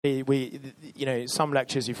Some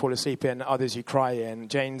lectures you fall asleep in, others you cry in.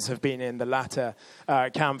 Jane's have been in the latter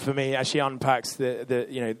camp for me as she unpacks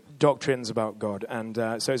the doctrines about God. And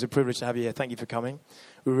so it's a privilege to have you here. Thank you for coming.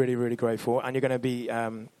 We're really, really grateful. And you're going to be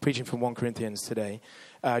preaching from 1 Corinthians today.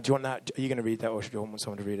 Do you want that? Are you going to read that, or should you want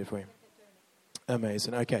someone to read it for you?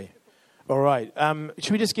 Amazing. Okay. All right.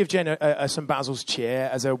 Should we just give Jane some Basil's cheer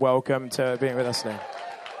as a welcome to being with us today?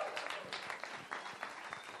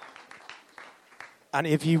 And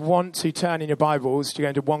if you want to turn in your Bibles, you're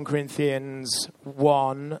going to 1 Corinthians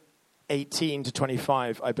 1, 18 to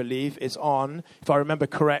 25, I believe. It's on, if I remember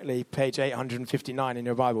correctly, page 859 in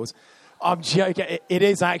your Bibles. I'm joking. It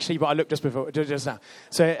is actually, but I looked just now.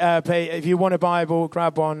 So if you want a Bible,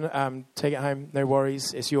 grab one, take it home. No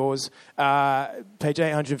worries. It's yours. Page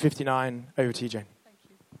 859. Over to you, Jane. Thank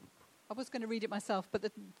you. I was going to read it myself, but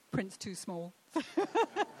the print's too small.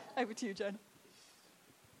 Over to you, Jane.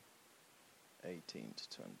 18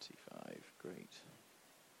 to 25, great.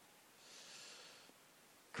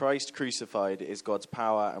 Christ crucified is God's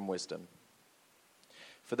power and wisdom.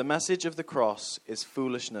 For the message of the cross is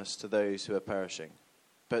foolishness to those who are perishing,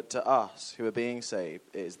 but to us who are being saved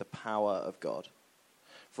it is the power of God.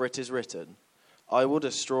 For it is written, I will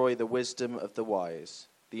destroy the wisdom of the wise,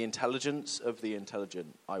 the intelligence of the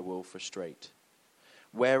intelligent I will frustrate.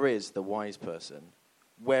 Where is the wise person?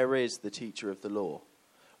 Where is the teacher of the law?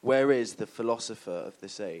 Where is the philosopher of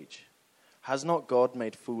this age? Has not God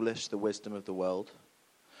made foolish the wisdom of the world?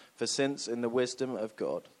 For since in the wisdom of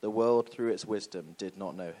God, the world through its wisdom did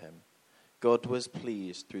not know him, God was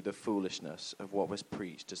pleased through the foolishness of what was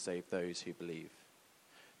preached to save those who believe.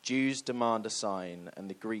 Jews demand a sign, and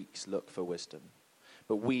the Greeks look for wisdom.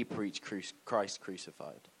 But we preach Christ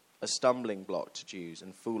crucified, a stumbling block to Jews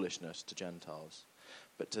and foolishness to Gentiles.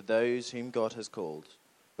 But to those whom God has called,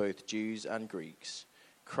 both Jews and Greeks,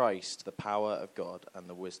 Christ, the power of God and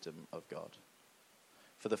the wisdom of God.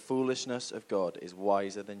 For the foolishness of God is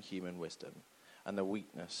wiser than human wisdom, and the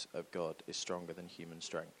weakness of God is stronger than human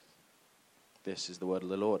strength. This is the word of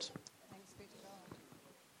the Lord. Thanks be to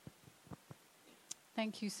God.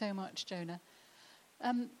 Thank you so much, Jonah.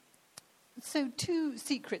 So 2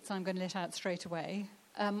 secrets I'm going to let out straight away.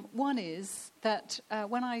 One is that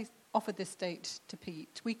when I offered this date to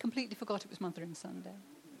Pete, we completely forgot it was Mothering Sunday.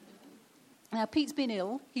 Now, Pete's been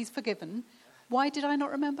ill. He's forgiven. Why did I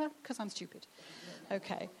not remember? Because I'm stupid.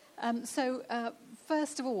 Okay. So,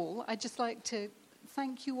 first of all, I'd just like to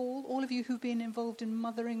thank you all of you who've been involved in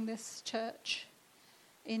mothering this church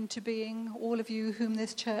into being, all of you whom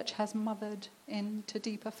this church has mothered into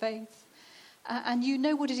deeper faith. And you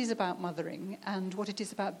know what it is about mothering and what it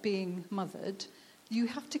is about being mothered. You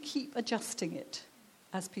have to keep adjusting it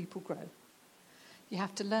as people grow. You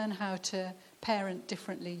have to learn how to parent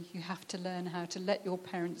differently. You have to learn how to let your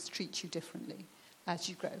parents treat you differently as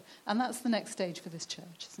you grow. And that's the next stage for this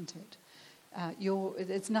church, isn't it?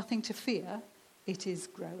 It's nothing to fear. It is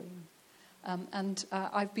growing.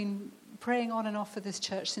 I've been praying on and off for this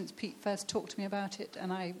church since Pete first talked to me about it,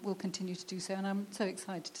 and I will continue to do so. And I'm so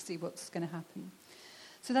excited to see what's going to happen.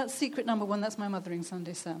 So that's secret number 1. That's my Mothering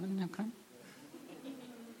Sunday sermon. Okay.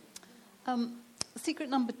 Secret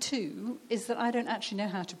number 2 is that I don't actually know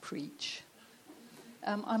how to preach.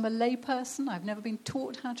 I'm a lay person. I've never been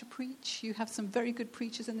taught how to preach. You have some very good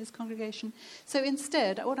preachers in this congregation. So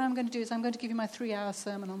instead, what I'm going to do is I'm going to give you my 3-hour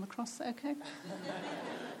sermon on the cross, okay?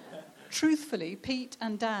 Truthfully, Pete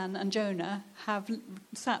and Dan and Jonah have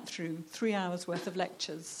sat through 3 hours worth of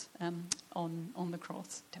lectures on the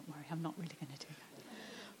cross. Don't worry, I'm not really going to do that.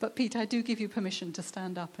 But Pete, I do give you permission to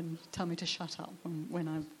stand up and tell me to shut up when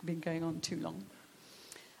I've been going on too long.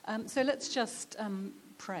 So let's just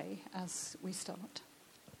pray as we start.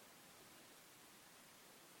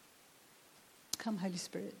 Come, Holy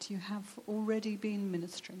Spirit, you have already been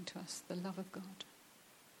ministering to us the love of God.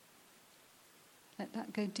 Let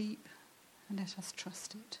that go deep and let us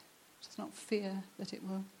trust it. Let us not fear that it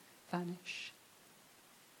will vanish.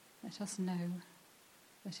 Let us know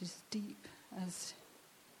that it is deep as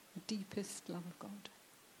the deepest love of God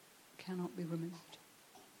cannot be removed.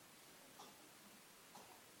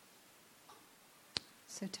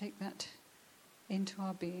 So take that into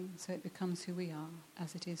our being so it becomes who we are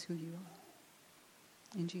as it is who you are.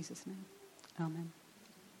 In Jesus' name, amen.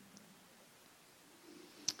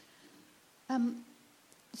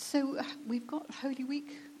 So we've got Holy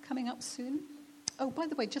Week coming up soon. Oh, by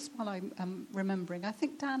the way, just while I'm remembering, I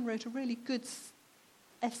think Dan wrote a really good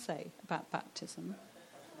essay about baptism.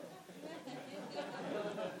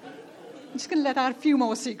 I'm just going to let out a few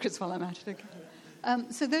more secrets while I'm at it. Okay.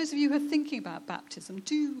 So those of you who are thinking about baptism,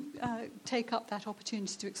 do take up that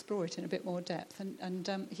opportunity to explore it in a bit more depth.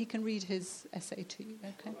 And he can read his essay to you,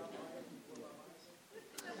 okay?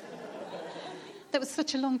 That was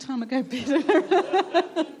such a long time ago, Peter.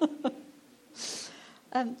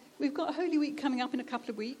 We've got Holy Week coming up in a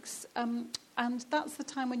couple of weeks. And that's the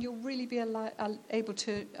time when you'll really be able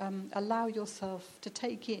to allow yourself to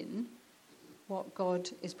take in what God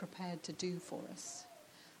is prepared to do for us.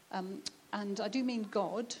 And I do mean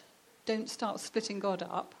God. Don't start splitting God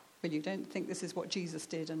up, will you? Don't think this is what Jesus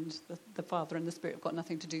did and the Father and the Spirit have got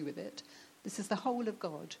nothing to do with it. This is the whole of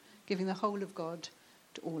God, giving the whole of God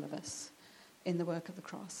to all of us in the work of the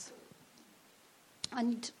cross.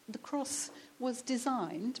 And the cross was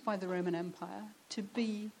designed by the Roman Empire to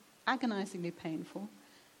be agonizingly painful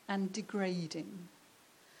and degrading.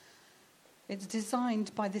 It's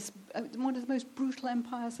designed by this, one of the most brutal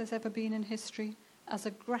empires there's ever been in history, as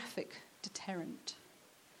a graphic deterrent.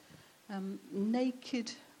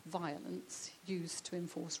 Naked violence used to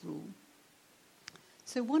enforce rule.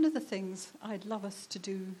 So one of the things I'd love us to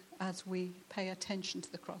do as we pay attention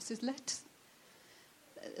to the cross is let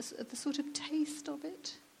the sort of taste of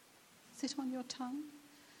it sit on your tongue,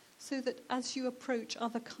 so that as you approach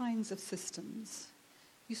other kinds of systems,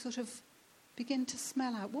 you sort of begin to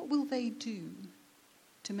smell out what will they do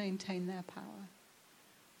to maintain their power?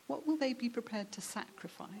 What will they be prepared to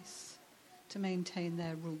sacrifice to maintain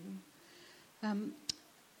their rule?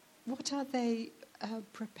 What are they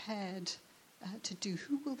prepared to do?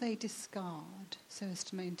 Who will they discard so as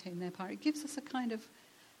to maintain their power? It gives us a kind of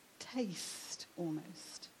taste,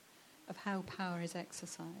 almost, of how power is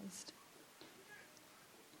exercised.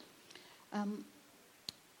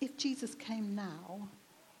 If Jesus came now,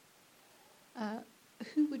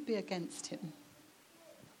 who would be against him?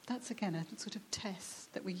 That's, again, a sort of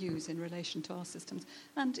test that we use in relation to our systems.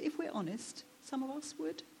 And if we're honest, some of us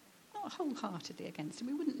would, not wholeheartedly against him.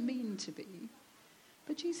 We wouldn't mean to be.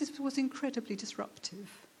 But Jesus was incredibly disruptive.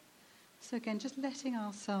 So again, just letting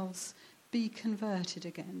ourselves be converted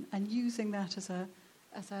again and using that as a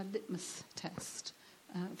litmus test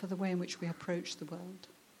for the way in which we approach the world.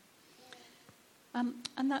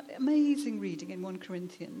 And that amazing reading in 1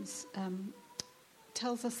 Corinthians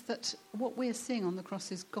tells us that what we're seeing on the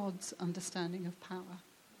cross is God's understanding of power,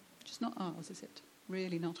 which is not ours, is it?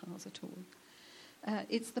 Really not ours at all.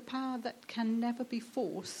 It's the power that can never be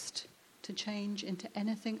forced to change into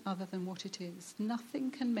anything other than what it is.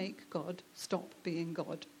 Nothing can make God stop being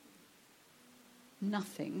God.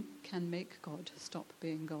 Nothing can make God stop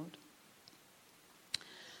being God.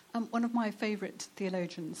 One of my favourite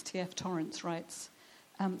theologians, T.F. Torrance, writes,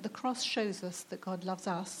 the cross shows us that God loves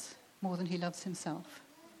us more than he loves himself.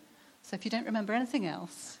 So if you don't remember anything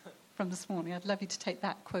else from this morning, I'd love you to take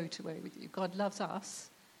that quote away with you. God loves us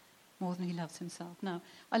more than he loves himself. Now,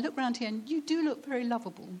 I look round here and you do look very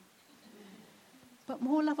lovable, but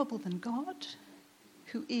more lovable than God,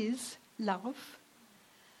 who is love.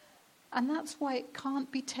 And that's why it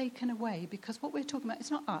can't be taken away, because what we're talking about is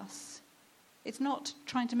not us. It's not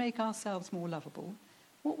trying to make ourselves more lovable.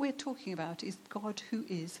 What we're talking about is God who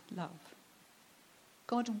is love.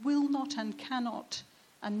 God will not and cannot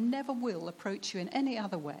and never will approach you in any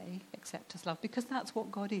other way except as love, because that's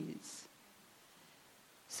what God is.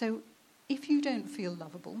 So if you don't feel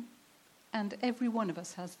lovable, and every one of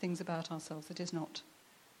us has things about ourselves that is not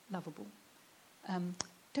lovable,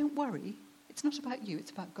 don't worry. It's not about you,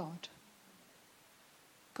 it's about God.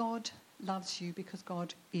 God loves you because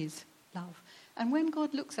God is love. And when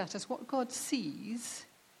God looks at us, what God sees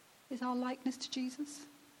is our likeness to Jesus,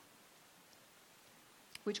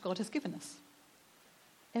 which God has given us.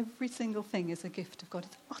 Every single thing is a gift of God.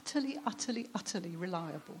 It's utterly, utterly, utterly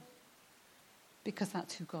reliable, because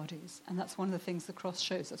that's who God is. And that's one of the things the cross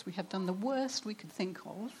shows us. We have done the worst we could think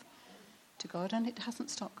of to God, and it hasn't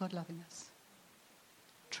stopped God loving us.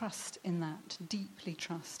 Trust in that, deeply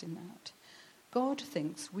trust in that. God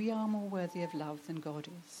thinks we are more worthy of love than God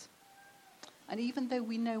is. And even though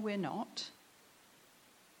we know we're not,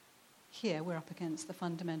 here we're up against the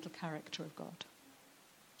fundamental character of God.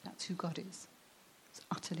 That's who God is. It's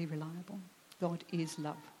utterly reliable. God is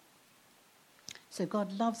love. So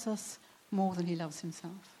God loves us more than he loves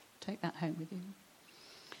himself. Take that home with you.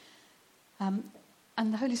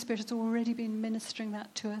 And the Holy Spirit has already been ministering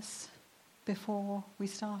that to us before we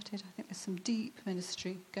started. I think there's some deep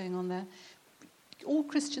ministry going on there. All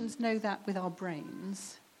Christians know that with our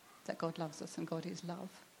brains, that God loves us and God is love.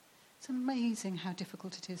 It's amazing how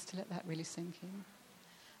difficult it is to let that really sink in.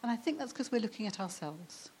 And I think that's because we're looking at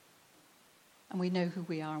ourselves. And we know who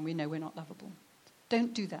we are and we know we're not lovable.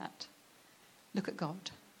 Don't do that. Look at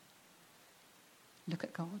God. Look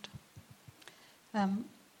at God. And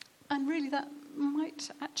really that might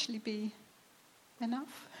actually be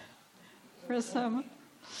enough for a sermon.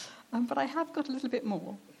 But I have got a little bit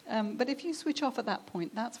more. But if you switch off at that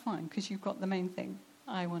point, that's fine, because you've got the main thing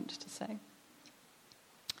I want to say.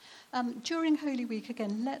 During Holy Week,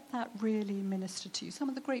 again, let that really minister to you. Some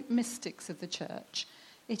of the great mystics of the church,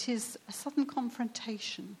 it is a sudden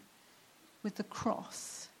confrontation with the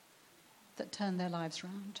cross that turned their lives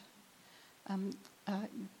round.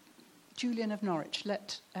 Julian of Norwich,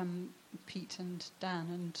 let Pete and Dan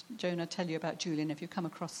and Jonah tell you about Julian if you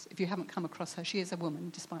haven't come across her. She is a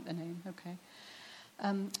woman, despite the name, okay.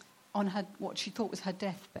 On her, what she thought was her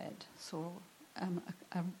deathbed, saw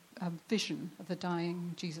a vision of the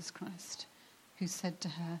dying Jesus Christ, who said to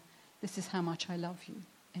her, "This is how much I love you,"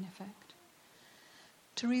 in effect.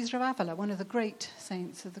 Teresa of Avila, one of the great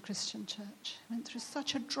saints of the Christian church, went through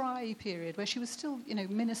such a dry period where she was still,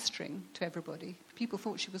 ministering to everybody. People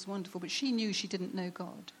thought she was wonderful, but she knew she didn't know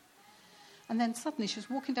God. And then suddenly she was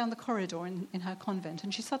walking down the corridor in her convent,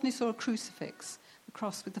 and she suddenly saw a crucifix, the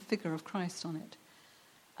cross with the figure of Christ on it.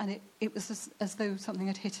 And it was as though something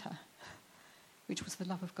had hit her, which was the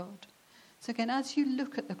love of God. So again, as you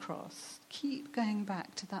look at the cross, keep going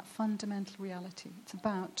back to that fundamental reality. It's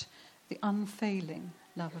about the unfailing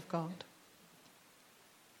love of God.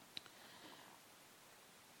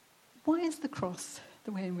 Why is the cross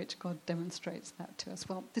the way in which God demonstrates that to us?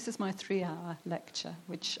 Well, this is my 3-hour lecture,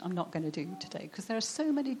 which I'm not going to do today, because there are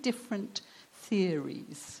so many different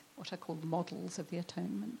theories, what I call models of the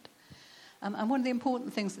atonement. And one of the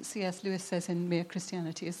important things that C.S. Lewis says in Mere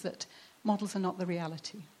Christianity is that models are not the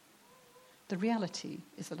reality. The reality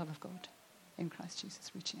is the love of God in Christ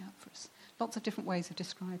Jesus reaching out for us. Lots of different ways of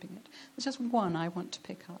describing it. There's just one I want to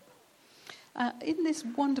pick up. In this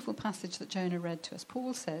wonderful passage that Jonah read to us,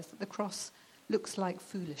 Paul says that the cross looks like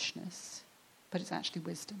foolishness, but it's actually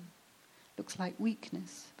wisdom. Looks like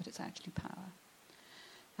weakness, but it's actually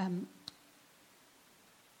power.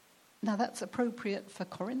 Now that's appropriate for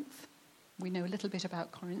Corinth. We know a little bit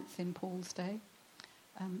about Corinth in Paul's day.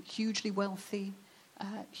 Hugely wealthy,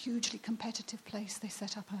 hugely competitive place. They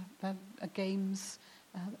set up a games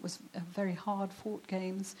that was a very hard-fought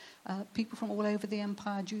games. People from all over the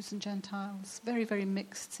empire, Jews and Gentiles. Very, very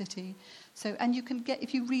mixed city. So, and you can get,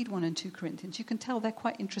 if you read 1 and 2 Corinthians, you can tell they're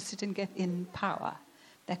quite interested in power.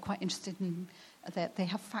 They're quite interested in that they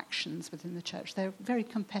have factions within the church. They're very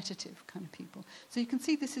competitive kind of people. So you can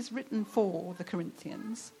see this is written for the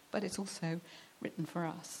Corinthians, but it's also written for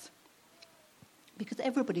us. Because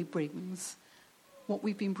everybody brings what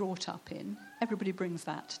we've been brought up in. Everybody brings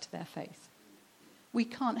that to their faith. We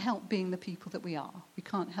can't help being the people that we are. We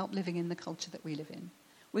can't help living in the culture that we live in.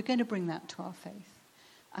 We're going to bring that to our faith.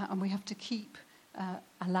 And we have to keep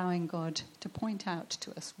allowing God to point out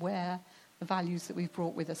to us where the values that we've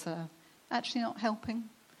brought with us are actually not helping.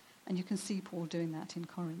 And you can see Paul doing that in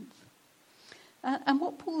Corinth. And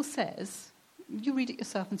what Paul says, you read it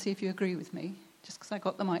yourself and see if you agree with me. Just because I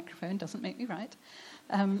got the microphone doesn't make me right.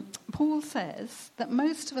 Paul says that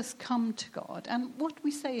most of us come to God, and what we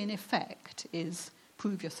say in effect is,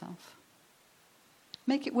 prove yourself.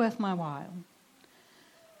 Make it worth my while.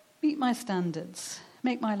 Meet my standards.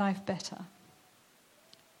 Make my life better.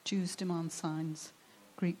 Jews demand signs.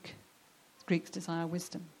 Greeks desire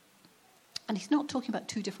wisdom. And he's not talking about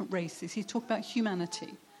two different races. He's talking about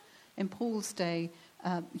humanity. In Paul's day,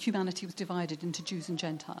 humanity was divided into Jews and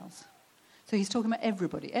Gentiles. So he's talking about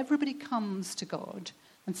everybody. Everybody comes to God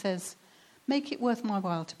and says, make it worth my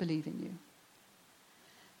while to believe in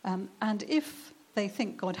you. And if they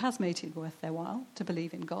think God has made it worth their while to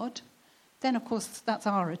believe in God, then, of course, that's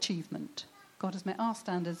our achievement. God has met our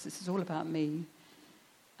standards. This is all about me.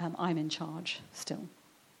 I'm in charge still.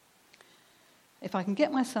 If I can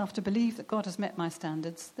get myself to believe that God has met my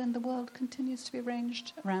standards, then the world continues to be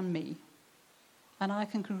arranged around me. And I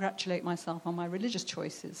can congratulate myself on my religious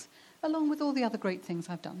choices, along with all the other great things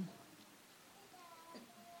I've done.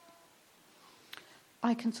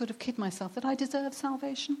 I can sort of kid myself that I deserve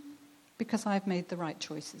salvation because I've made the right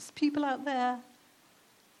choices. People out there,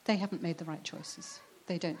 they haven't made the right choices.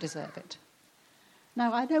 They don't deserve it.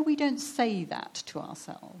 Now, I know we don't say that to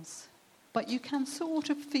ourselves, but you can sort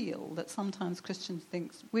of feel that sometimes Christians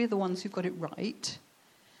think we're the ones who've got it right,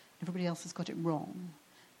 everybody else has got it wrong.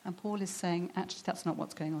 And Paul is saying, actually, that's not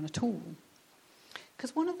what's going on at all.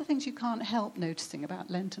 Because one of the things you can't help noticing about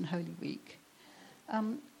Lent and Holy Week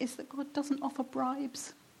is that God doesn't offer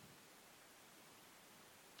bribes,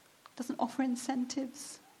 doesn't offer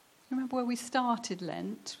incentives. Remember where we started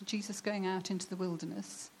Lent, Jesus going out into the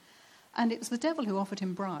wilderness, and it was the devil who offered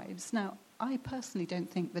him bribes. Now, I personally don't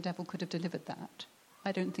think the devil could have delivered that.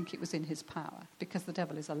 I don't think it was in his power, because the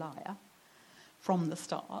devil is a liar. from the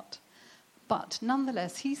start. But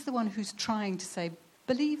nonetheless, he's the one who's trying to say,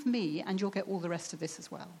 believe me and you'll get all the rest of this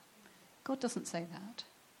as well. God doesn't say that.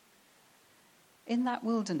 In that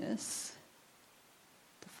wilderness,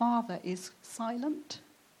 the Father is silent,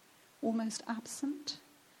 almost absent,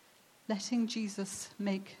 letting Jesus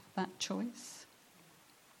make that choice.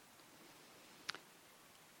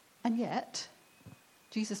 And yet,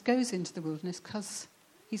 Jesus goes into the wilderness because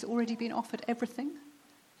he's already been offered everything.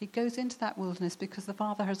 He goes into that wilderness because the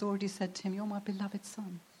Father has already said to him, you're my beloved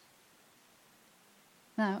Son.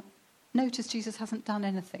 Now, notice Jesus hasn't done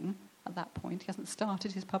anything at that point. He hasn't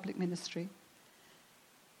started his public ministry.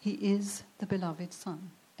 He is the beloved Son.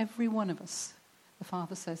 Every one of us, the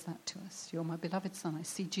Father says that to us. You're my beloved Son. I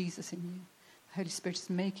see Jesus in you. The Holy Spirit is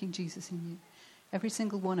making Jesus in you. Every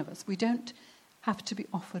single one of us. We don't have to be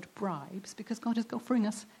offered bribes because God is offering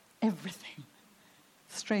us everything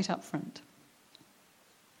straight up front.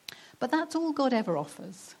 But that's all God ever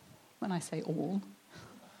offers. When I say all,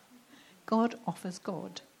 God offers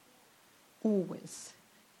God. Always.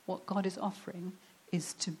 What God is offering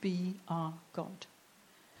is to be our God.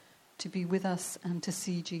 To be with us and to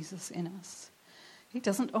see Jesus in us. He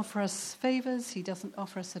doesn't offer us favors. He doesn't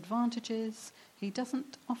offer us advantages. He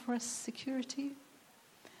doesn't offer us security.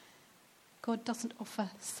 God doesn't offer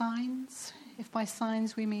signs. If by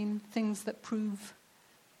signs we mean things that prove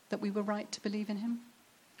that we were right to believe in him.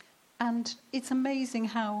 And it's amazing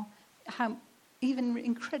how even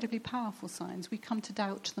incredibly powerful signs, we come to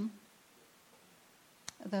doubt them.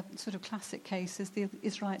 The sort of classic case is the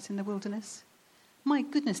Israelites in the wilderness. My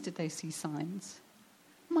goodness, did they see signs?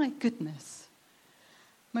 My goodness.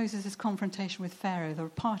 Moses' confrontation with Pharaoh, the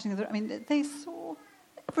parting of the... they saw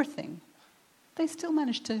everything. They still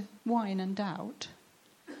managed to whine and doubt.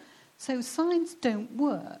 So signs don't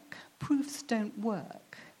work. Proofs don't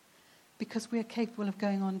work. Because we are capable of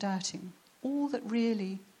going on doubting. All that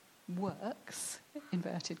really works,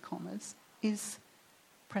 inverted commas, is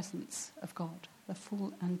presence of God. The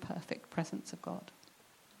full and perfect presence of God.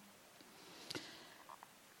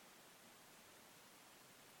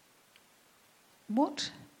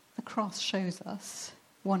 What the cross shows us,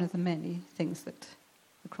 one of the many things that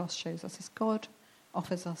the cross shows us, is God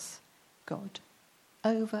offers us God.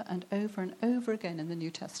 Over and over and over again in the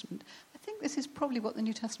New Testament. I think this is probably what the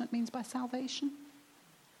New Testament means by salvation.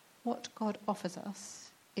 What God offers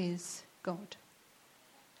us is God.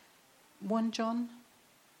 1 John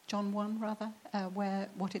 1 rather, where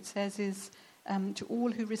what it says is, to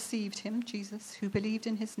all who received him, Jesus, who believed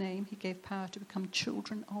in his name, he gave power to become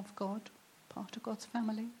children of God, part of God's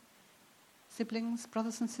family, siblings,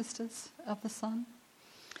 brothers and sisters of the Son.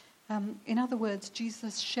 In other words,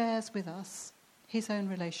 Jesus shares with us his own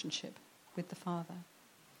relationship with the Father.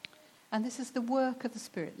 And this is the work of the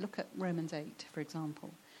Spirit. Look at Romans 8, for example.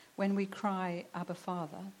 When we cry, Abba,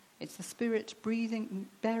 Father, it's the Spirit breathing,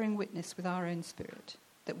 bearing witness with our own spirit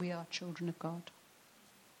that we are children of God.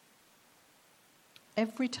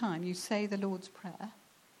 Every time you say the Lord's Prayer,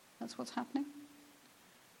 that's what's happening.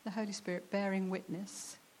 The Holy Spirit bearing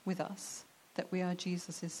witness with us that we are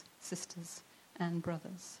Jesus' sisters and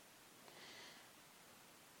brothers.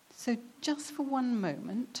 So just for one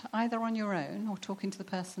moment, either on your own or talking to the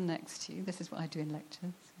person next to you, this is what I do in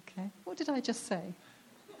lectures, okay? What did I just say?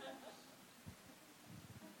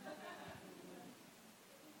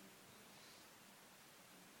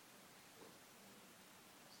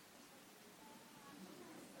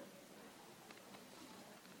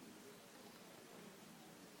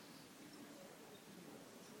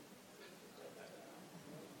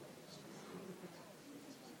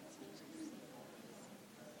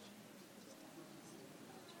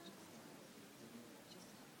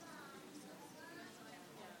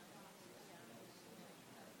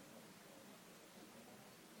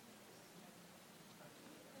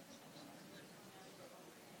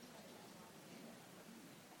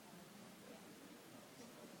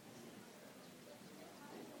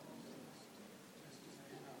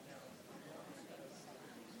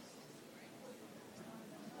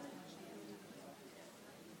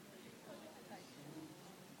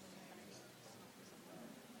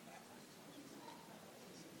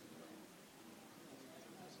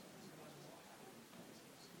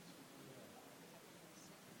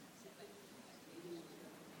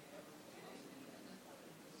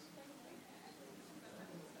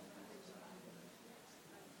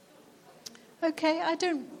 Okay,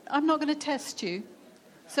 I'm not going to test you.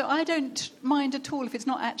 So I don't mind at all if it's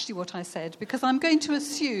not actually what I said, because I'm going to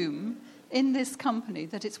assume in this company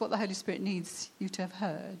that it's what the Holy Spirit needs you to have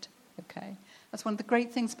heard. Okay? That's one of the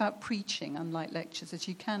great things about preaching, unlike lectures, is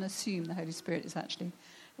you can assume the Holy Spirit is actually,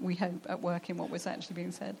 we hope, at work in what was actually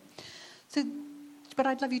being said. So But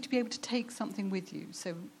I'd love you to be able to take something with you.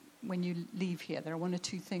 So when you leave here, there are one or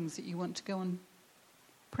two things that you want to go on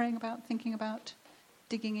praying about, thinking about,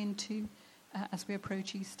 digging into as we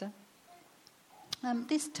approach Easter.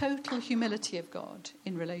 This total humility of God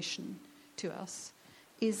in relation to us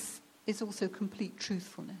is also complete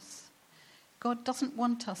truthfulness. God doesn't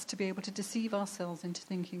want us to be able to deceive ourselves into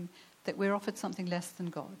thinking that we're offered something less than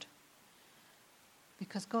God,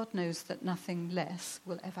 because God knows that nothing less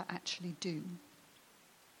will ever actually do.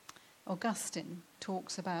 Augustine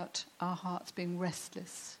talks about our hearts being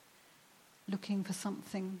restless, looking for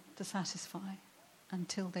something to satisfy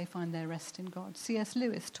until they find their rest in God. C.S.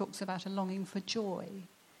 Lewis talks about a longing for joy,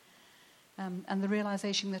 and the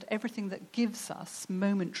realization that everything that gives us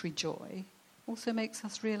momentary joy also makes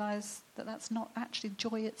us realize that that's not actually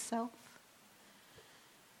joy itself.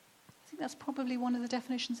 I think that's probably one of the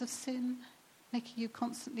definitions of sin, making you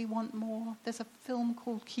constantly want more. There's a film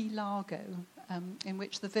called Key Largo, in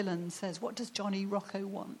which the villain says, "What does Johnny Rocco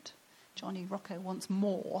want?" Johnny Rocco wants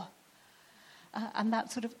more. And that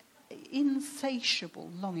sort of insatiable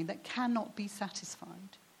longing that cannot be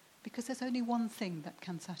satisfied, because there's only one thing that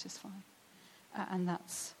can satisfy, and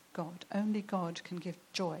that's God. Only God can give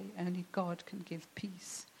joy. Only God can give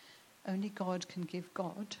peace. Only God can give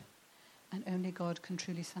God, and only God can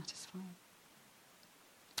truly satisfy.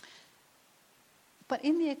 But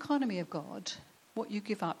in the economy of God, what you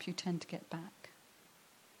give up, you tend to get back.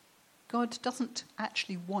 God doesn't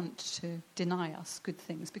actually want to deny us good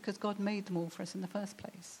things, because God made them all for us in the first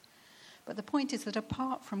place. But the point is that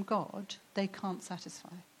apart from God, they can't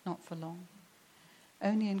satisfy, not for long.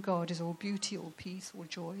 Only in God is all beauty, all peace, all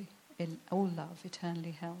joy, all love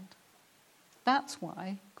eternally held. That's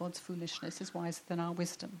why God's foolishness is wiser than our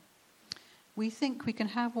wisdom. We think we can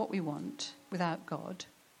have what we want without God,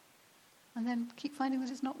 and then keep finding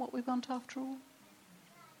that it's not what we want after all.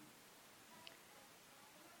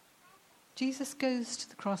 Jesus goes to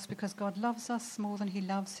the cross because God loves us more than he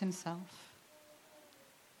loves himself.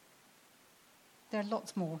 There are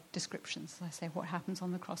lots more descriptions, as I say, what happens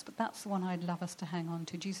on the cross, but that's the one I'd love us to hang on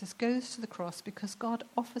to. Jesus goes to the cross because God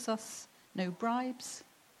offers us no bribes,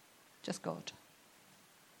 just God.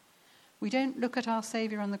 We don't look at our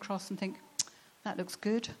Saviour on the cross and think, that looks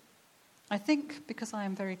good. I think because I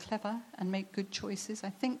am very clever and make good choices, I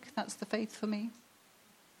think that's the faith for me.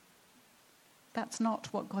 That's not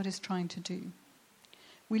what God is trying to do.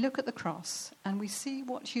 We look at the cross and we see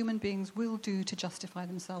what human beings will do to justify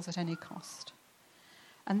themselves at any cost.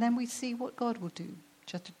 And then we see what God will do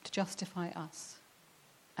to justify us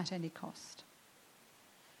at any cost.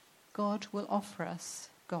 God will offer us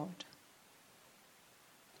God.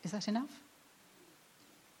 Is that enough?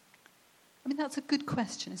 I mean, that's a good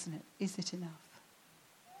question, isn't it? Is it enough?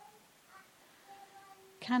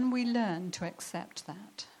 Can we learn to accept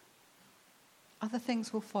that? Other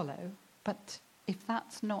things will follow, but if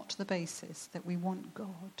that's not the basis, that we want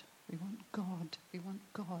God, we want God, we want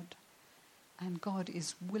God, and God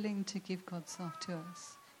is willing to give God's self to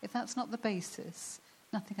us, if that's not the basis,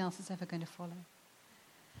 nothing else is ever going to follow.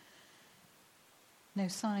 No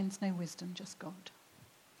signs, no wisdom, just God.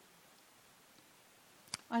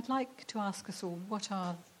 I'd like to ask us all, what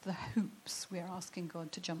are the hoops we are asking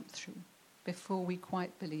God to jump through before we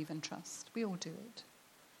quite believe and trust? We all do it.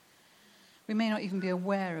 We may not even be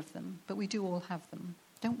aware of them, but we do all have them.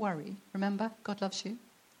 Don't worry. Remember, God loves you.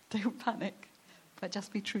 Don't panic, but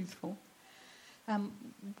just be truthful.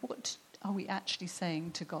 What are we actually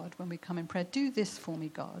saying to God when we come in prayer? Do this for me,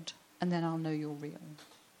 God, and then I'll know you're real.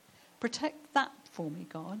 Protect that for me,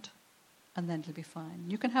 God, and then it'll be fine.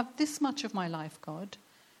 You can have this much of my life, God,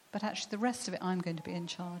 but actually the rest of it I'm going to be in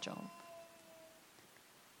charge of.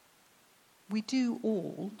 We do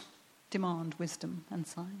all demand wisdom and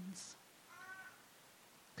signs,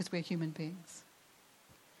 because we're human beings.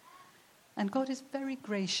 And God is very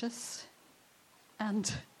gracious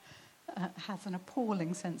and has an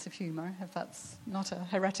appalling sense of humour, if that's not a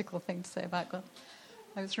heretical thing to say about God.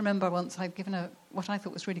 I just remember once I'd given what I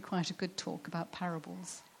thought was really quite a good talk about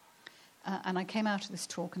parables. And I came out of this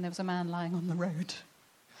talk and there was a man lying on the road.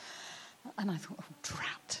 And I thought, oh,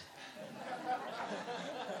 drat.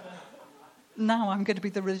 Now I'm going to be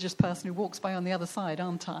the religious person who walks by on the other side,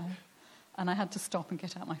 aren't I? And I had to stop and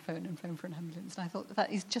get out my phone and phone for an ambulance. And I thought,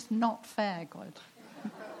 that is just not fair, God.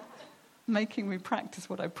 Making me practice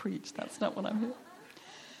what I preach. That's not what I'm here.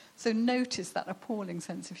 So notice that appalling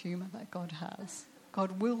sense of humour that God has.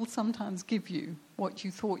 God will sometimes give you what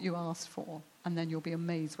you thought you asked for, and then you'll be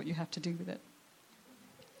amazed what you have to do with it.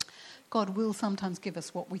 God will sometimes give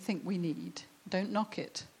us what we think we need. Don't knock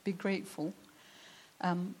it. Be grateful.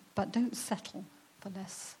 But don't settle for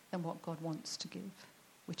less than what God wants to give,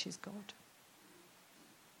 which is God.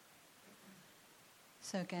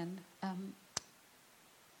 So again,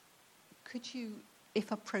 could you,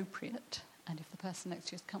 if appropriate, and if the person next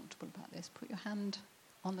to you is comfortable about this, put your hand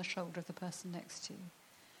on the shoulder of the person next to you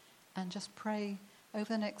and just pray over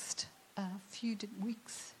the next few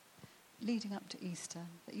weeks leading up to Easter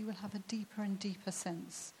that you will have a deeper and deeper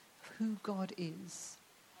sense of who God is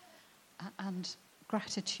and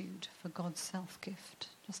gratitude for God's self-gift.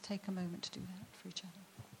 Just take a moment to do that for each other.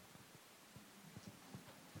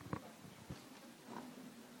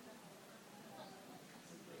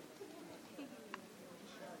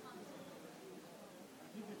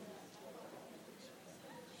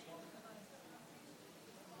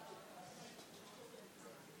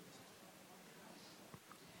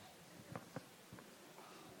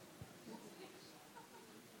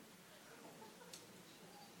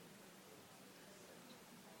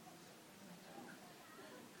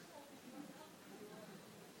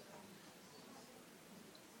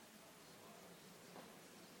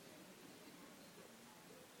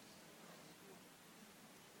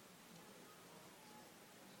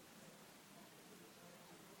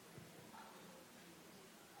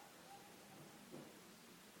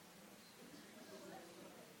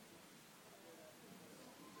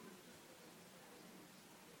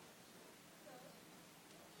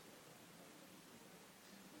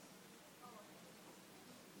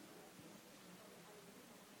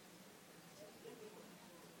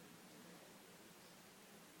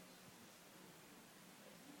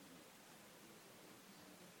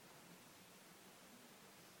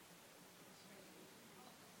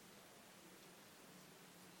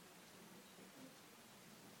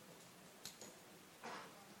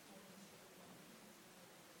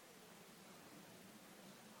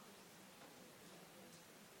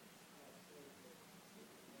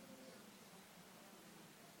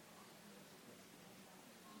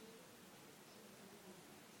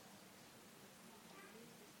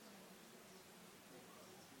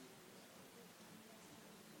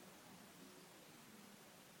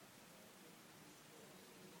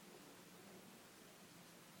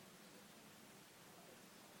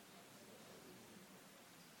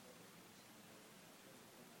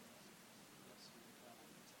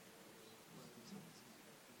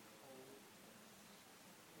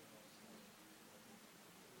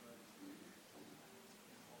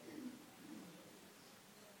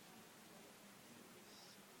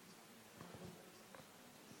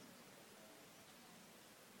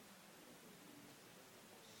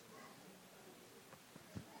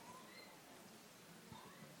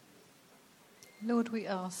 Lord, we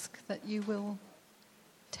ask that you will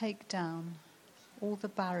take down all the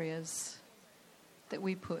barriers that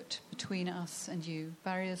we put between us and you,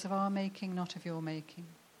 barriers of our making, not of your making,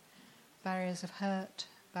 barriers of hurt,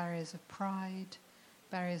 barriers of pride,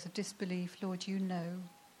 barriers of disbelief. Lord, you know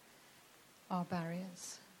our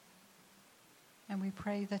barriers. And we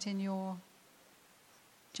pray that in your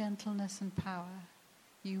gentleness and power,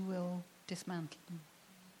 you will dismantle them,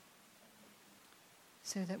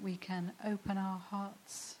 so that we can open our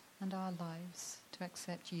hearts and our lives to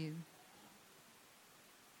accept you,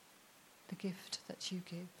 the gift that you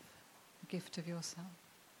give, the gift of yourself.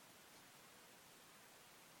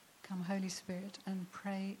 Come, Holy Spirit, and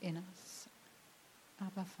pray in us,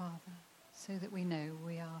 Abba, Father, so that we know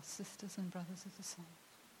we are sisters and brothers of the Son,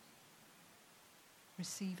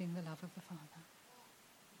 receiving the love of the Father.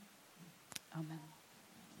 Amen.